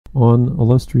On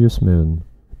Illustrious Men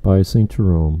by Saint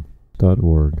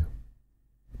Jerome.org.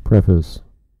 Preface.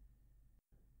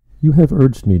 You have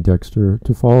urged me, Dexter,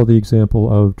 to follow the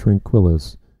example of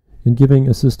Tranquillus in giving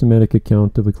a systematic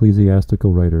account of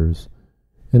ecclesiastical writers,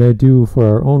 and I do for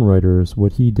our own writers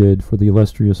what he did for the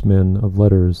illustrious men of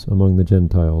letters among the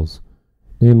Gentiles,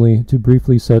 namely, to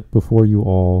briefly set before you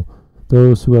all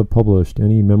those who have published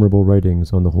any memorable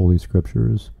writings on the Holy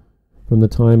Scriptures, from the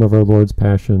time of our Lord's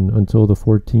Passion until the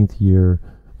 14th year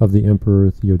of the Emperor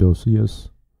Theodosius.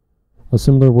 A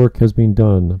similar work has been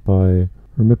done by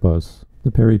Hermippus,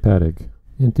 the Peripatetic,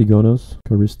 Antigonus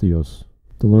Charistios,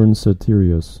 the learned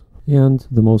Satirius, and,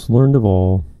 the most learned of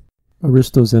all,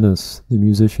 Aristoxenus, the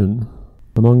musician,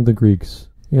 among the Greeks,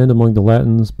 and among the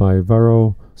Latins by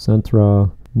Varro,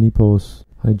 Santra, Nepos,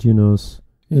 Hygienus,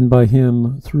 and by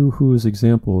him through whose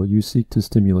example you seek to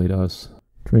stimulate us,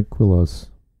 Tranquillus.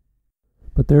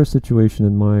 But their situation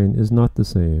and mine is not the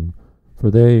same, for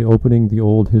they, opening the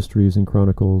old histories and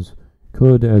chronicles,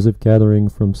 could, as if gathering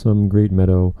from some great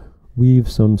meadow, weave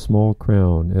some small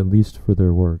crown, at least for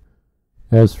their work.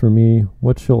 As for me,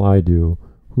 what shall I do,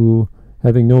 who,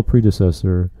 having no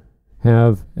predecessor,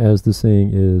 have, as the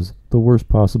saying is, the worst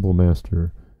possible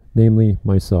master, namely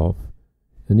myself?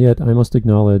 And yet I must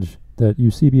acknowledge that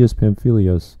Eusebius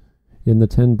Pamphilius, in the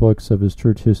 10 books of his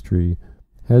church history,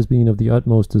 has been of the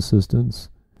utmost assistance,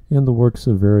 and the works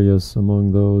of various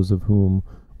among those of whom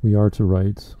we are to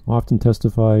write often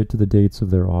testify to the dates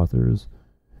of their authors.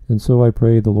 And so I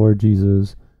pray the Lord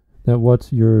Jesus that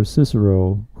what your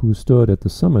Cicero, who stood at the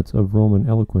summit of Roman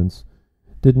eloquence,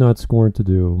 did not scorn to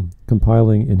do,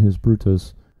 compiling in his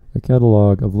Brutus a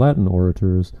catalogue of Latin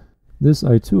orators, this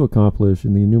I too accomplish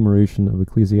in the enumeration of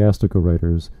ecclesiastical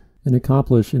writers, and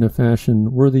accomplish in a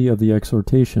fashion worthy of the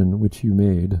exhortation which you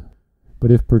made. But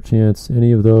if perchance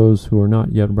any of those who are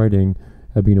not yet writing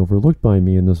have been overlooked by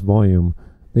me in this volume,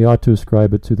 they ought to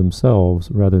ascribe it to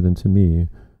themselves rather than to me.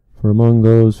 For among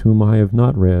those whom I have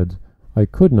not read, I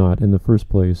could not, in the first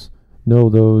place, know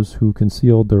those who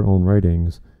concealed their own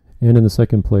writings, and in the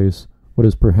second place, what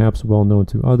is perhaps well known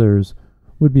to others,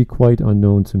 would be quite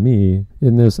unknown to me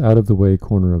in this out-of-the-way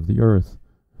corner of the earth.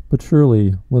 But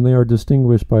surely, when they are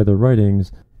distinguished by their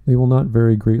writings, they will not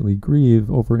very greatly grieve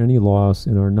over any loss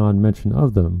in our non-mention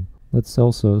of them. Let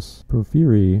Celsus,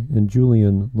 Porphyry, and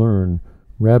Julian learn,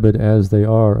 rabid as they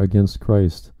are against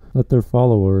Christ. Let their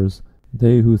followers,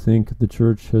 they who think the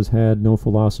Church has had no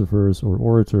philosophers or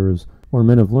orators or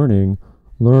men of learning,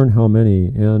 learn how many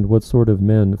and what sort of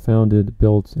men founded,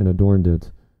 built, and adorned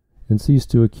it, and cease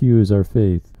to accuse our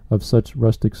faith of such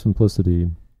rustic simplicity,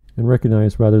 and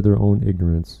recognize rather their own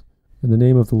ignorance. In the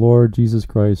name of the Lord Jesus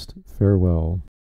Christ, farewell.